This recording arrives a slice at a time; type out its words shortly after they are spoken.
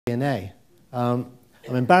DNA. I'm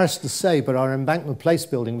embarrassed to say, but our Embankment Place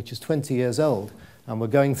building, which is 20 years old, and we're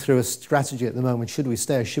going through a strategy at the moment, should we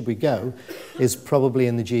stay or should we go, is probably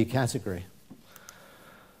in the G category.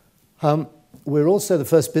 We're also the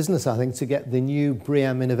first business, I think, to get the new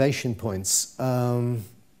BREEAM innovation points.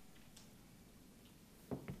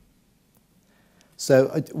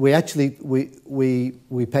 So we actually, we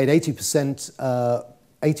paid 80%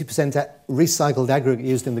 recycled aggregate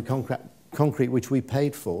used in the concrete, which we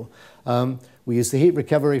paid for. We used the heat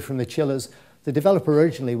recovery from the chillers. The developer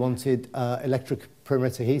originally wanted electric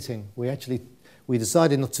perimeter heating. We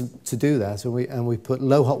decided not to do that, and we put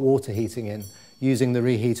low hot water heating in, using the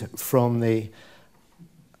reheat from the...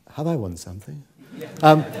 Have I won something?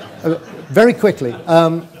 Very quickly,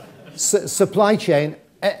 supply chain.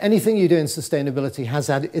 Anything you do in sustainability has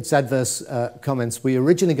its adverse comments. We were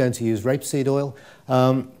originally going to use rapeseed oil.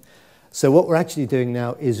 So what we're actually doing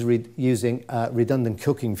now is using redundant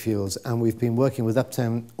cooking fuels, and we've been working with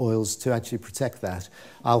Uptown Oils to actually protect that.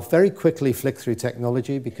 I'll very quickly flick through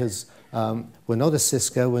technology because we're not a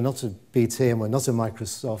Cisco, we're not a BT, and we're not a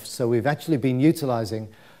Microsoft. So we've actually been utilizing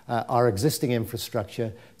our existing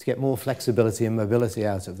infrastructure to get more flexibility and mobility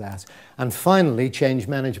out of that. And finally, change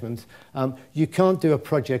management. You can't do a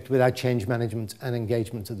project without change management and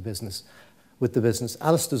engagement of the business. With the business.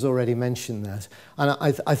 Alastair's already mentioned that. And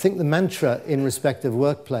I think the mantra in respect of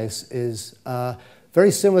workplace is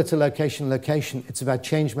very similar to location. It's about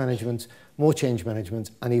change management,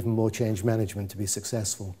 and even more change management to be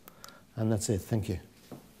successful. And that's it. Thank you.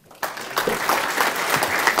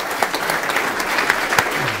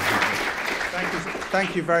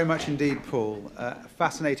 Thank you very much indeed, Paul.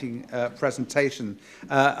 Fascinating presentation.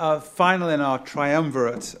 Final in our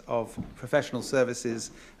triumvirate of professional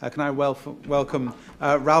services, can I welcome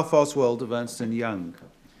Ralf Osswald of Ernst & Young.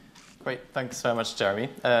 Great, thanks very much, Jeremy.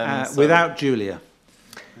 Without Julia.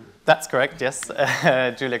 That's correct, yes.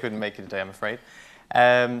 Julia couldn't make it today, I'm afraid.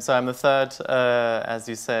 So I'm the third, as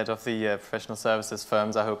you said, of the professional services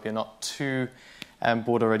firms. I hope you're not too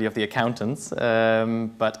bored already of the accountants,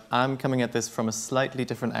 but I'm coming at this from a slightly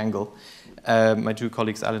different angle. My two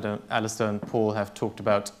colleagues, Alastair and Paul, have talked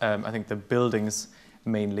about, I think, the buildings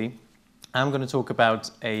mainly. I'm going to talk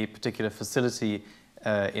about a particular facility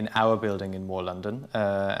in our building in Moor London,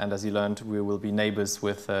 and as you learned, we will be neighbours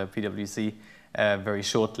with PwC very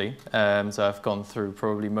shortly. So I've gone through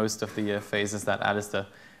probably most of the phases that Alastair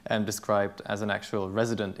described as an actual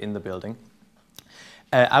resident in the building.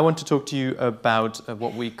 I want to talk to you about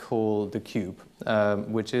what we call the Cube,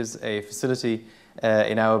 which is a facility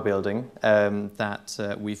in our building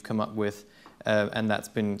that we've come up with, and that's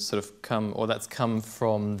been that's come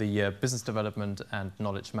from the business development and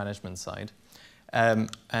knowledge management side.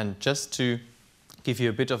 And just to give you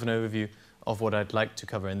a bit of an overview of what I'd like to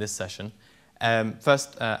cover in this session.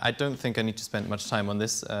 First, I don't think I need to spend much time on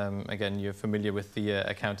this. Again, you're familiar with the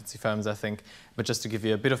accountancy firms, I think, but just to give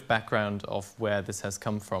you a bit of background of where this has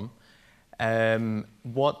come from. An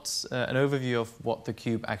overview of what the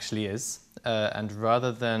Cube actually is, and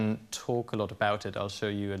rather than talk a lot about it, I'll show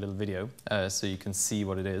you a little video so you can see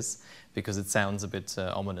what it is, because it sounds a bit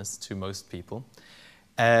ominous to most people.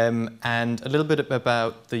 And a little bit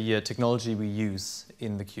about the technology we use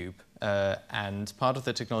in the Cube. And part of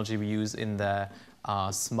the technology we use in there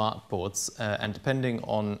are smart boards. And depending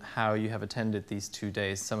on how you have attended these 2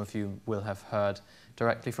 days, some of you will have heard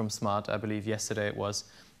directly from Smart. I believe yesterday it was.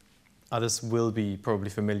 Others will be probably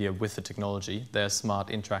familiar with the technology. They're smart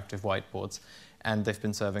interactive whiteboards, and they've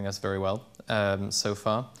been serving us very well so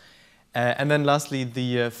far. And then lastly,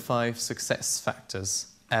 the 5 success factors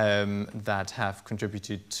that have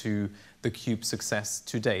contributed to the Cube's success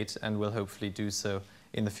to date, and will hopefully do so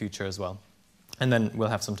in the future as well. And then we'll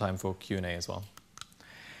have some time for Q&A as well.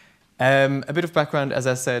 A bit of background, as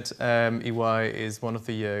I said, EY is one of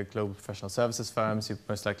the global professional services firms you're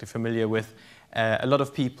most likely familiar with. A lot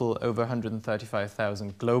of people, over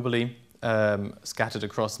 135,000 globally, scattered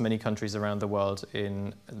across many countries around the world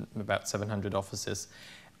in about 700 offices.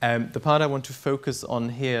 The part I want to focus on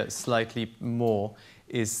here slightly more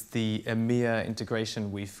is the EMEA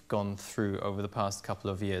integration we've gone through over the past couple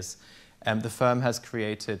of years. The firm has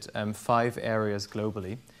created 5 areas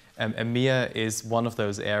globally. EMEA is one of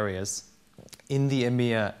those areas. In the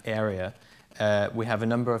EMEA area, we have a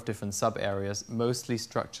number of different sub-areas, mostly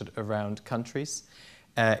structured around countries.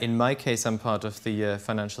 In my case, I'm part of the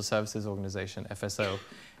Financial Services Organization, FSO.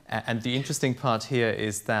 And the interesting part here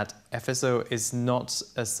is that FSO is not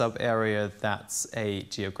a sub-area that's a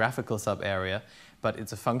geographical sub-area, but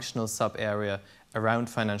it's a functional sub-area around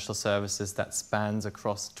financial services that spans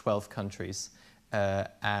across 12 countries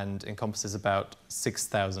and encompasses about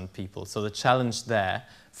 6,000 people. So the challenge there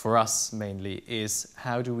for us mainly, is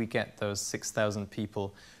how do we get those 6,000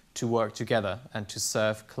 people to work together and to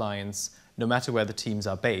serve clients, no matter where the teams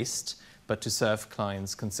are based, but to serve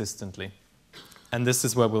clients consistently. And this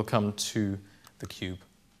is where we'll come to the cube.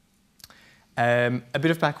 A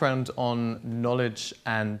bit of background on knowledge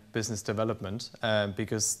and business development,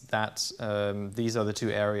 because these are the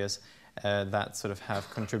two areas that sort of have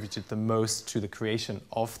contributed the most to the creation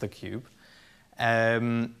of the cube.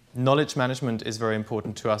 Knowledge management is very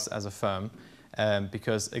important to us as a firm,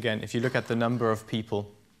 because again, if you look at the number of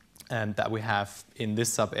people that we have in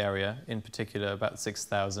this sub-area, in particular about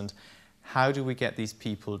 6,000, how do we get these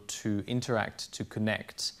people to interact, to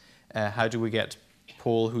connect? How do we get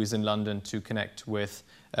Paul, who's in London, to connect with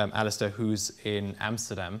Alastair, who's in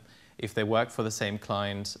Amsterdam? If they work for the same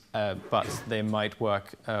client, but they might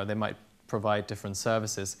provide different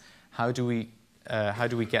services, how do we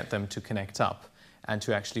get them to connect up and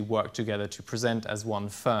to actually work together to present as one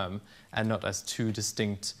firm and not as two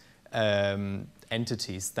distinct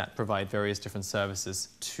entities that provide various different services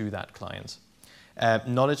to that client?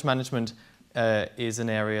 Knowledge management is an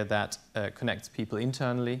area that connects people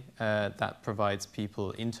internally, that provides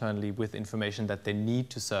people internally with information that they need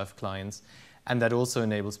to serve clients, and that also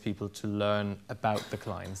enables people to learn about the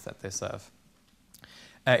clients that they serve.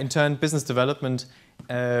 In turn, business development,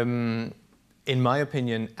 in my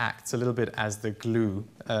opinion, acts a little bit as the glue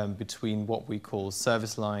between what we call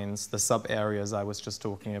service lines, the sub-areas I was just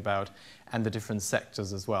talking about, and the different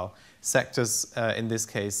sectors as well. Sectors, in this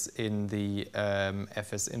case, in the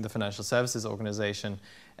financial services organization,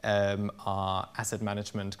 are asset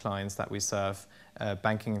management clients that we serve,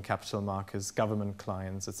 banking and capital markets, government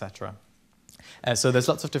clients, etc. So there's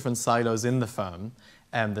lots of different silos in the firm.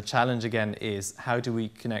 The challenge again is how do we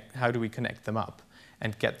connect them up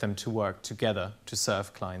and get them to work together to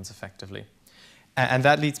serve clients effectively. And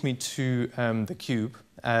that leads me to the cube.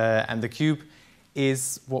 And the cube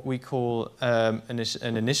is what we call an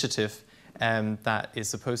initiative that is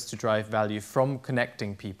supposed to drive value from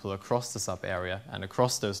connecting people across the sub-area and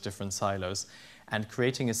across those different silos and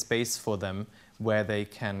creating a space for them where they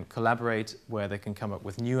can collaborate, where they can come up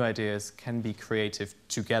with new ideas, can be creative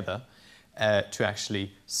together to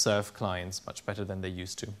actually serve clients much better than they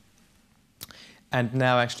used to. And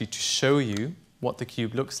now actually to show you what the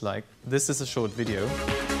cube looks like, this is a short video.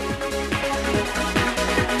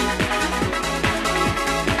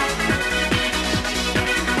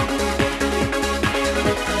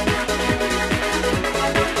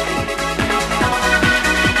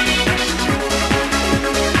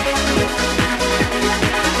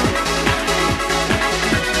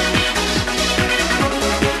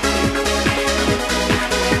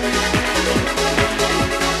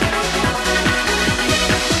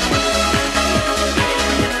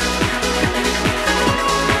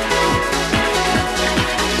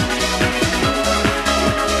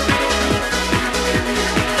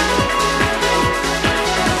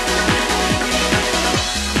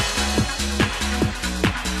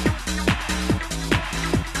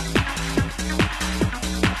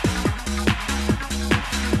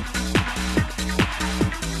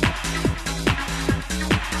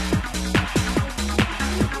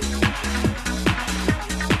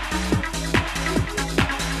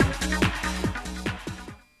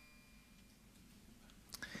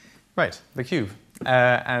 Right, the cube.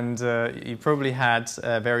 You probably had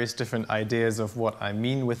various different ideas of what I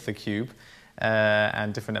mean with the cube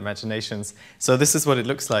and different imaginations. So this is what it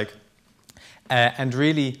looks like. And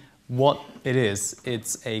really what it is,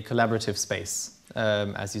 it's a collaborative space.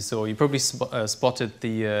 As you saw, you probably spotted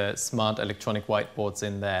the smart electronic whiteboards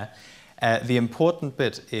in there. The important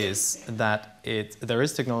bit is that there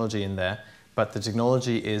is technology in there, but the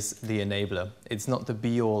technology is the enabler. It's not the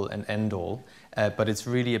be-all and end-all. But it's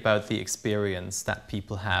really about the experience that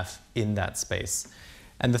people have in that space.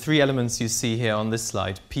 And the three elements you see here on this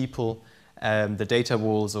slide, people, the data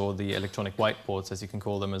walls or the electronic whiteboards, as you can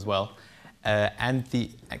call them as well, and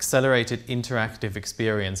the accelerated interactive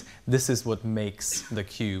experience, this is what makes the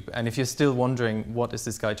cube. And if you're still wondering what is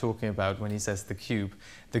this guy talking about when he says the cube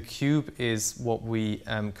is what we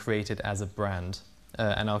created as a brand.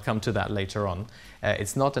 And I'll come to that later on.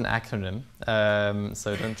 It's not an acronym,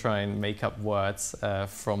 so don't try and make up words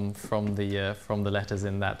from the letters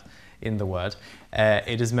in the word.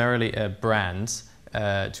 It is merely a brand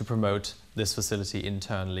to promote this facility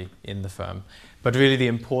internally in the firm. But really the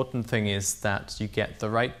important thing is that you get the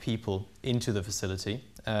right people into the facility.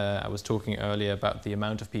 I was talking earlier about the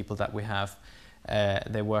amount of people that we have.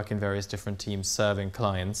 They work in various different teams serving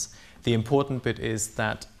clients. The important bit is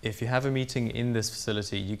that if you have a meeting in this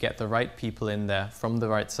facility, you get the right people in there from the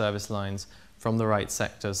right service lines, from the right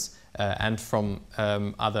sectors and from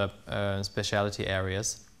other specialty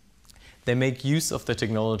areas. They make use of the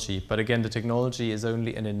technology, but again, the technology is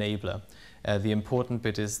only an enabler. The important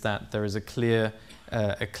bit is that there is a clear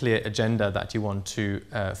agenda that you want to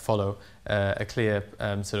follow, a clear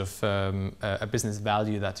a business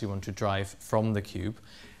value that you want to drive from the cube.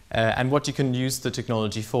 And what you can use the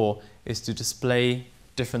technology for is to display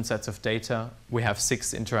different sets of data. We have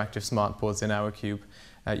 6 interactive smart boards in our cube.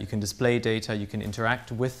 You can display data, you can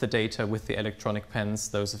interact with the data, with the electronic pens,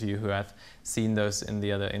 those of you who have seen those in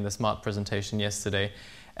the smart presentation yesterday.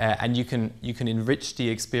 And you can enrich the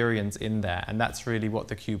experience in there, and that's really what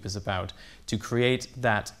the cube is about, to create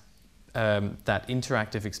that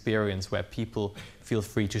interactive experience where people feel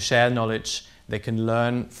free to share knowledge, they can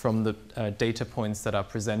learn from the data points that are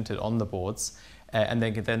presented on the boards, and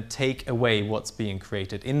they can then take away what's being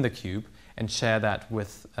created in the cube and share that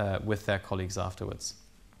with their colleagues afterwards.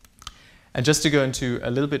 And just to go into a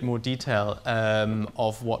little bit more detail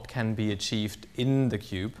of what can be achieved in the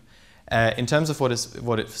cube, in terms of what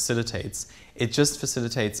it facilitates, it just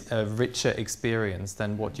facilitates a richer experience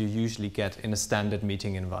than what you usually get in a standard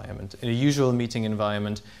meeting environment. In a usual meeting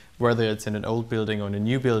environment, whether it's in an old building or in a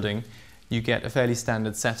new building, you get a fairly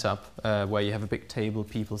standard setup where you have a big table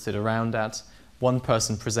people sit around at, one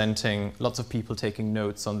person presenting, lots of people taking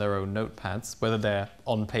notes on their own notepads, whether they're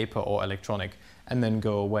on paper or electronic, and then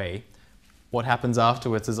go away. What happens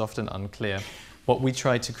afterwards is often unclear. What we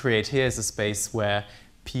try to create here is a space where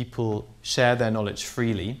people share their knowledge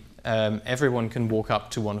freely. Everyone can walk up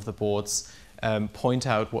to one of the boards, point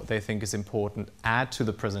out what they think is important, add to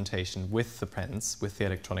the presentation with the pens, with the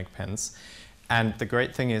electronic pens. And the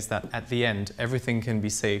great thing is that at the end, everything can be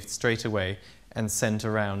saved straight away and sent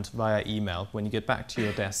around via email. When you get back to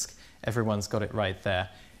your desk, everyone's got it right there.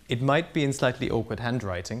 It might be in slightly awkward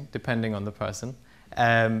handwriting, depending on the person.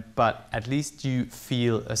 But at least you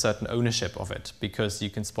feel a certain ownership of it, because you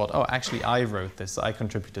can spot, oh, actually I wrote this, I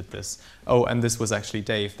contributed this. Oh, and this was actually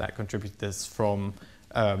Dave that contributed this from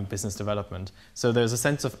business development. So there's a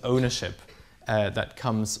sense of ownership that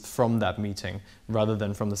comes from that meeting, rather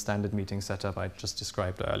than from the standard meeting setup I just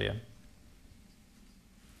described earlier.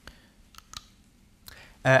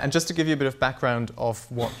 And just to give you a bit of background of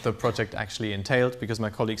what the project actually entailed, because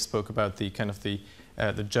my colleagues spoke about the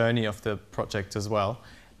journey of the project as well.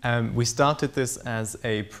 We started this as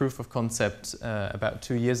a proof of concept about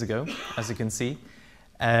 2 years ago, as you can see.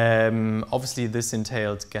 Obviously, this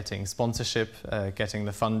entailed getting sponsorship, getting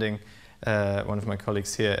the funding. One of my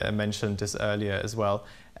colleagues here mentioned this earlier as well.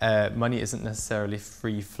 Money isn't necessarily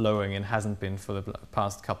free-flowing and hasn't been for the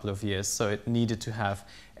past couple of years, so it needed to have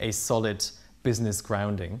a solid business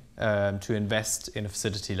grounding to invest in a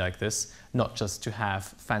facility like this, not just to have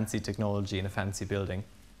fancy technology in a fancy building.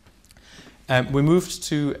 We moved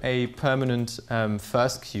to a permanent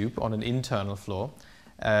first cube on an internal floor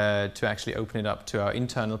to actually open it up to our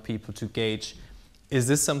internal people to gauge, is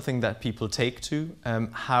this something that people take to?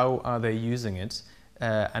 How are they using it?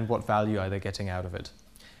 And what value are they getting out of it?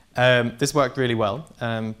 This worked really well.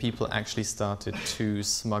 People actually started to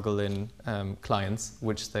smuggle in clients,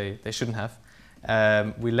 which they shouldn't have.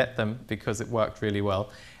 We let them because it worked really well.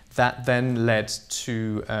 That then led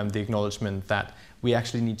to the acknowledgement that we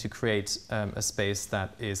actually need to create a space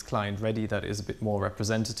that is client ready, that is a bit more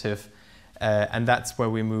representative. And that's where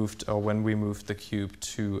we moved, or when we moved the cube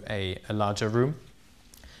to a larger room.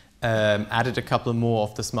 Added a couple more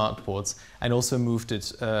of the smart boards, and also moved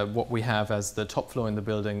it what we have as the top floor in the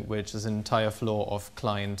building, which is an entire floor of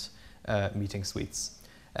client meeting suites.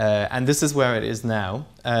 And this is where it is now.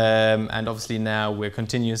 And obviously now we're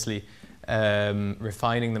continuously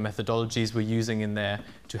refining the methodologies we're using in there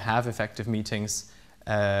to have effective meetings.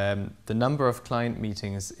 The number of client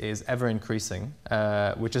meetings is ever increasing,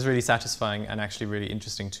 which is really satisfying and actually really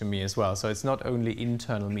interesting to me as well. So it's not only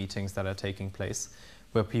internal meetings that are taking place,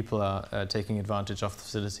 where people are taking advantage of the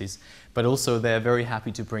facilities, but also they're very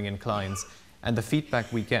happy to bring in clients. And the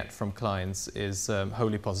feedback we get from clients is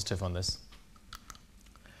wholly positive on this.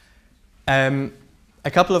 A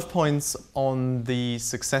couple of points on the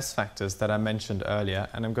success factors that I mentioned earlier,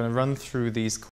 and I'm going to run through these